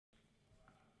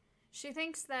She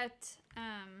thinks that,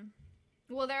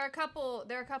 well, there are a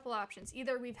couple options.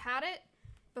 Either we've had it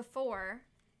before,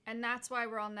 and that's why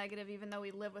we're all negative, even though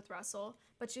we live with Russell.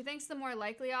 But she thinks the more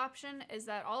likely option is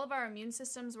that all of our immune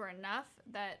systems were enough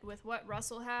that with what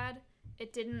Russell had,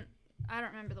 it didn't, I don't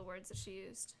remember the words that she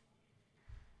used.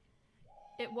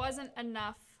 It wasn't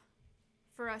enough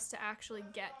for us to actually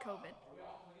get COVID.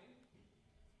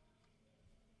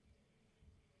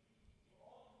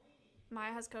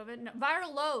 Maya has COVID? No,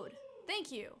 viral load.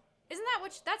 Thank you. Isn't that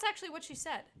what, that's actually what she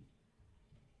said.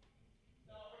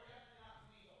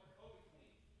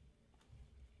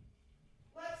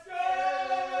 Let's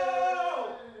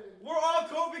go! We're all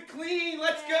COVID clean.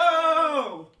 Let's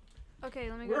go! Okay,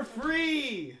 let me go. We're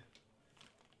free.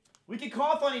 We can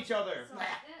cough on each other. Okay.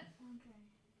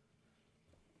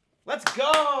 Let's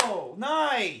go.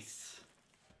 Nice.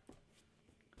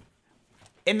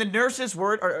 In the nurse's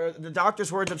word, or the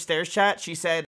doctor's words upstairs chat, she said,